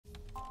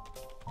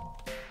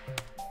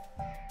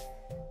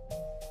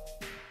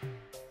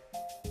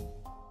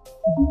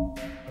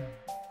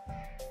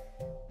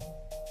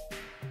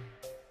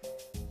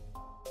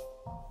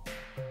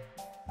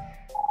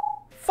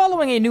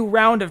Following a new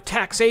round of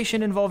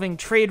taxation involving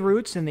trade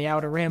routes in the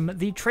Outer Rim,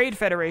 the Trade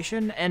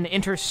Federation, an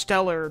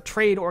interstellar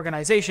trade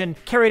organization,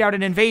 carried out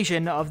an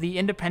invasion of the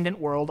independent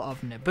world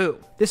of Naboo.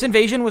 This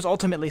invasion was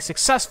ultimately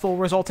successful,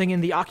 resulting in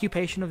the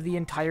occupation of the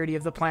entirety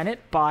of the planet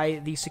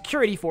by the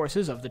security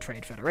forces of the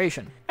Trade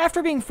Federation.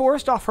 After being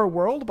forced off her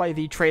world by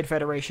the Trade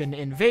Federation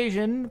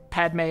invasion,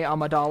 Padme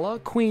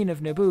Amidala, Queen of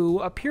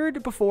Naboo,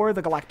 appeared before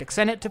the Galactic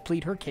Senate to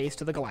plead her case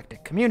to the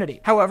galactic community.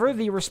 However,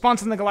 the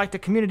response in the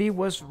galactic community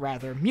was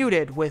rather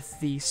muted, with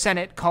the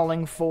Senate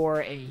calling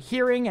for a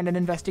hearing and an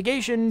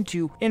investigation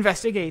to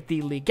investigate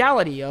the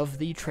legality of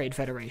the Trade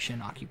Federation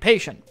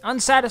occupation.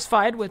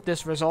 Unsatisfied with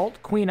this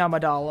result, Queen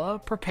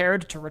Amidala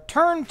prepared to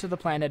return to the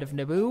planet of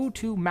Naboo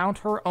to mount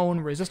her own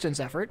resistance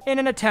effort in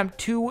an attempt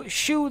to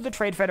shoo the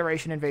Trade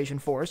Federation invasion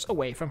force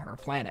away from her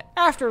planet.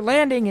 After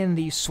landing in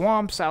the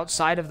swamps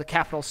outside of the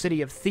capital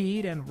city of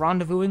Theed and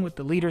rendezvousing with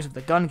the leaders of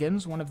the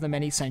Gungans, one of the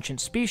many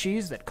sentient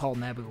species that call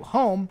Naboo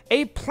home,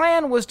 a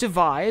plan was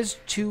devised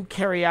to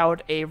carry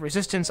out a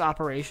resistance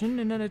operation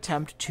in an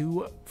attempt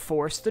to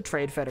force the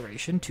Trade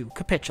Federation to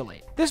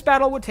capitulate. This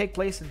battle would take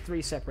place in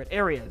 3 separate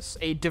areas: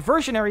 a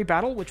diversionary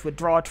battle, which would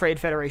draw Trade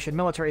Federation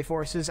military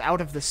forces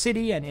out of the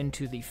city and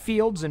into the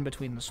fields in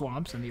between the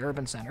swamps and the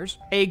urban centers;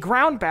 a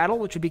ground battle,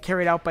 which would be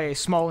carried out by a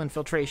small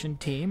infiltration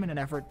team in an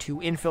effort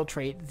to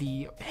infiltrate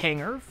the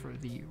hangar for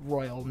the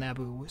Royal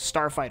Naboo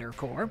Starfighter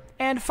Corps;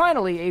 and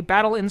finally, a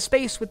battle in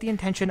space with the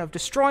intention of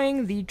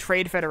destroying the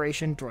Trade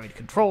Federation droid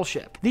control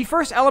ship. The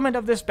first element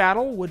of this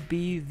battle would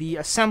be the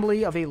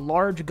assembly of a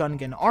large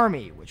Gungan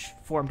army, which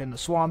formed in the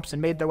swamps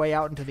and made their way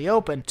out into the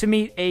open to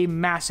meet a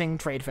massing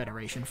Trade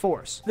Federation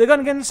force. The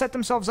Gungans set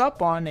themselves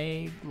up on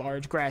a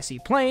large grassy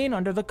plain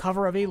under the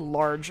cover of a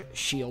large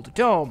shield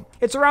dome.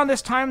 It's around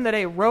this time that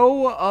a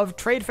row of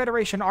Trade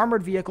Federation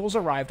armored vehicles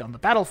arrived on the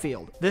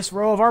battlefield. This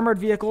row of armored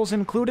vehicles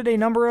included a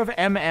number of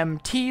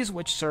MMTs,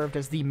 which served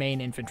as the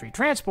main infantry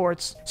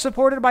transports,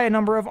 supported by a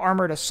number of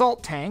armored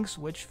assault tanks,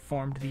 which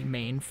formed the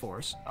main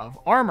force of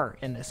armor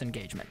in this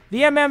engagement.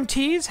 The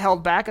MMTs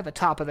held back at the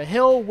top of the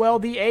hill, while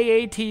the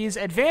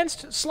AATs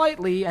advanced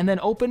slightly and then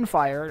opened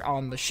fire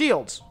on the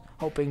shields,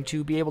 hoping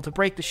to be able to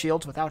break the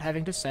shields without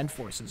having to send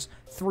forces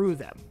through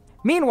them.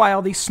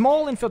 Meanwhile, the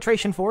small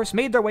infiltration force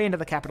made their way into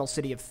the capital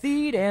city of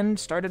Theed and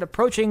started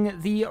approaching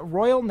the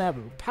Royal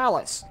Naboo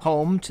Palace,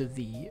 home to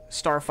the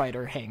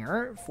starfighter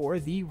hangar for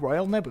the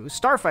Royal Naboo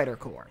Starfighter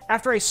Corps.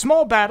 After a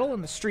small battle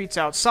in the streets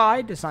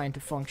outside, designed to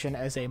function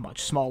as a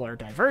much smaller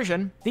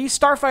diversion, the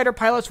starfighter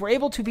pilots were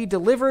able to be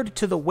delivered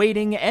to the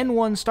waiting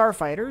N1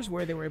 starfighters,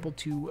 where they were able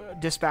to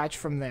dispatch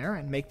from there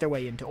and make their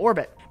way into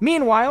orbit.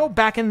 Meanwhile,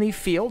 back in the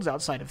fields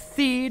outside of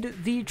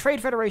Theed, the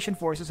Trade Federation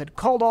forces had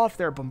called off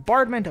their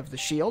bombardment of the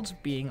shields,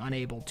 being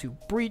unable to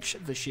breach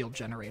the shield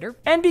generator,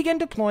 and began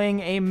deploying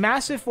a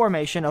massive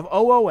formation of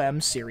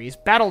OOM series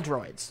battle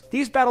droids.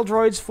 These battle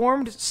droids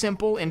formed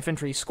simple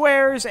infantry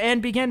squares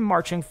and began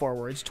marching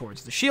forwards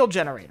towards the shield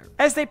generator.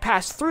 As they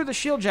passed through the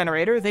shield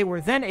generator, they were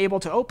then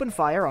able to open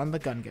fire on the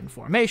Gungan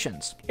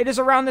formations. It is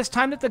around this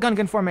time that the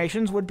Gungan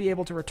formations would be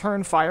able to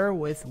return fire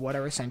with what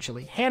are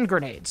essentially hand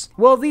grenades.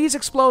 While these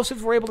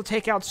explosives were able to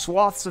take out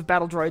swaths of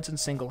battle droids in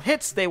single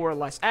hits, they were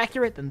less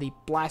accurate than the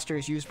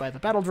blasters used by the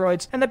battle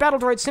droids, and the battle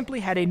droids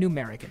simply had a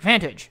numeric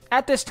advantage.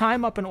 At this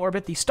time, up in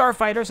orbit, the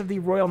starfighters of the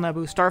Royal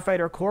Naboo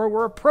Starfighter Corps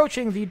were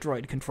approaching the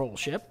droid control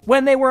ship,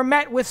 when they were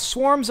met with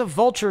swarms of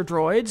vulture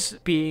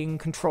droids being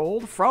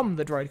controlled from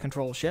the droid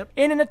control ship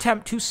in an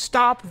attempt to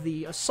stop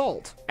the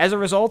assault. As a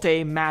result,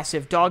 a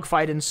massive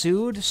dogfight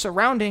ensued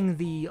surrounding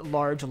the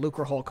large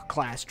Lucrehulk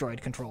class droid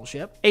control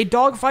ship, a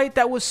dogfight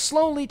that was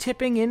slowly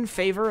tipping in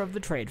favor of the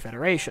Trade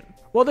Federation.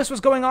 While this was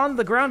going on,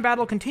 the ground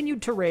battle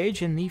continued to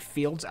rage in the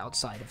fields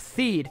outside of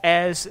Theed,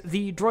 as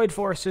the droid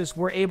forces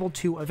were able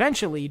to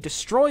eventually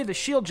destroy the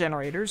shield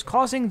generators,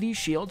 causing these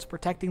shields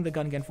protecting the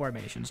Gungan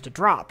formations to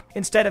drop.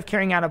 Instead of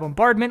carrying out a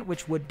bombardment,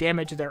 which would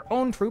damage their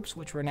own troops,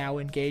 which were now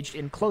engaged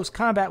in close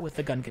combat with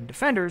the Gungan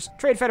defenders,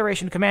 Trade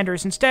Federation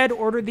commanders instead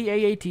ordered the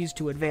AATs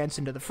to advance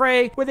into the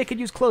fray, where they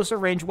could use closer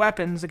range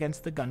weapons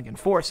against the Gungan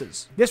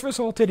forces. This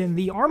resulted in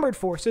the armored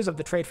forces of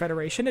the Trade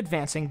Federation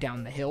advancing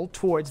down the hill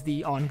towards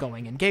the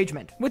ongoing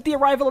engagement. With the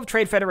arrival of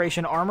Trade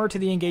Federation armor to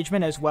the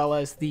engagement, as well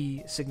as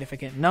the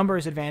significant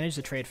numbers advantage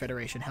the Trade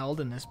Federation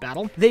held in this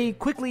battle, they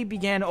quickly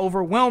began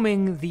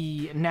overwhelming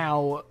the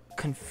now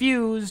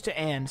confused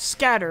and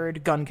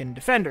scattered Gungan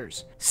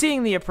defenders.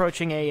 Seeing the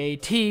approaching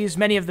AATs,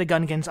 many of the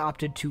Gungans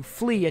opted to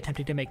flee,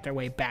 attempting to make their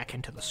way back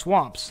into the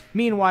swamps.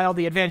 Meanwhile,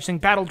 the advancing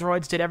battle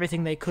droids did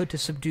everything they could to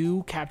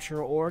subdue,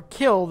 capture, or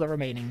kill the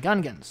remaining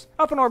Gungans.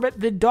 Up in orbit,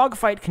 the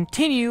dogfight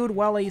continued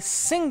while a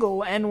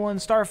single N1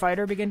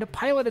 starfighter began to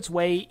pilot its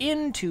way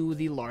into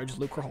the large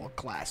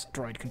Lucrehulk-class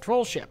droid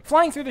control ship,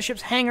 flying through the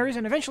ship's hangars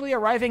and eventually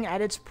arriving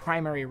at its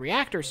primary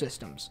reactor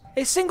systems.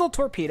 A single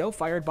torpedo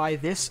fired by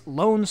this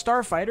lone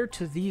starfighter surrender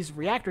to these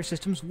reactor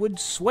systems would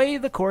sway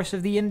the course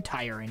of the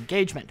entire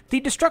engagement. The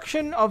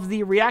destruction of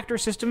the reactor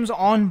systems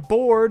on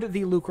board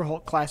the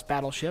Lucrehulk-class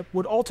battleship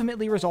would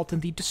ultimately result in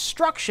the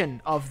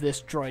destruction of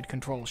this droid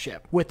control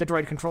ship. With the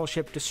droid control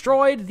ship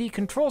destroyed, the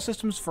control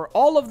systems for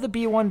all of the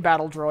B-1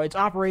 battle droids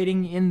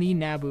operating in the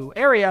Naboo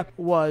area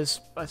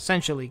was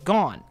essentially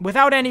gone.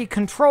 Without any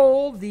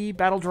control, the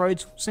battle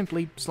droids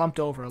simply slumped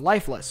over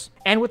lifeless.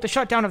 And with the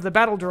shutdown of the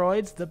battle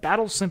droids, the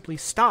battle simply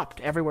stopped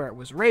everywhere it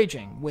was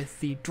raging, with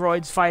the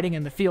droids fighting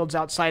in the fields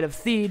outside of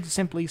Theed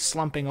simply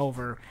slumping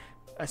over,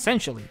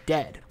 essentially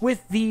dead.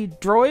 With the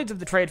droids of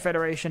the Trade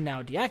Federation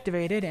now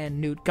deactivated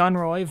and Newt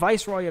Gunroy,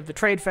 Viceroy of the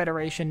Trade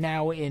Federation,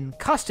 now in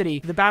custody,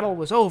 the battle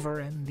was over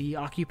and the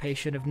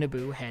occupation of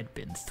Naboo had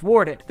been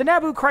thwarted. The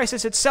Naboo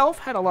crisis itself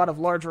had a lot of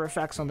larger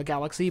effects on the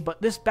galaxy,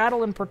 but this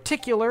battle in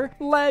particular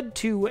led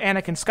to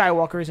Anakin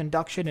Skywalker's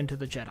induction into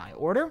the Jedi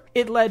Order.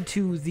 It led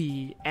to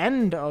the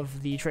end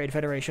of the Trade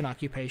Federation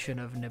occupation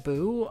of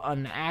Naboo,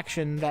 an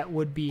action that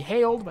would be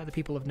hailed by the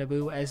people of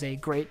Naboo as a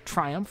great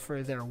triumph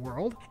for their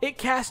world. It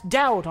cast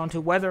doubt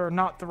onto whether or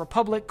not the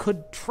Republic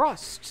could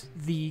trust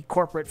the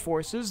corporate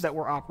forces that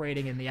were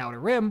operating in the Outer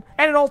Rim,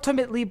 and it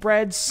ultimately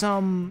bred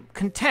some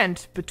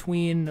content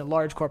between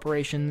large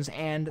corporations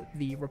and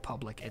the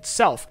Republic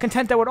itself.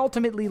 Content that would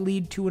ultimately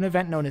lead to an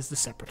event known as the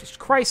Separatist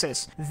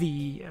Crisis,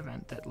 the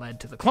event that led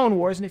to the Clone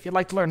Wars, and if you'd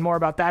like to learn more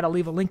about that, I'll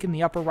leave a link in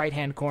the upper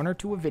right-hand corner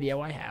to a video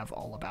I have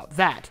all about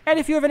that. And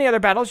if you have any other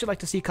battles you'd like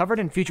to see covered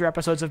in future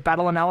episodes of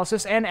Battle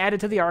Analysis and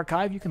added to the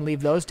archive, you can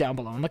leave those down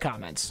below in the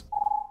comments.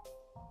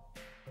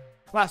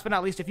 Last but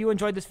not least, if you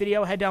enjoyed this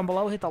video, head down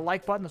below, hit the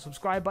like button, the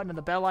subscribe button, and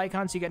the bell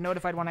icon so you get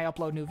notified when I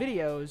upload new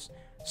videos.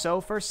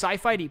 So for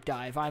Sci-Fi Deep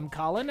Dive, I'm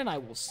Colin, and I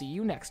will see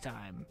you next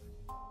time.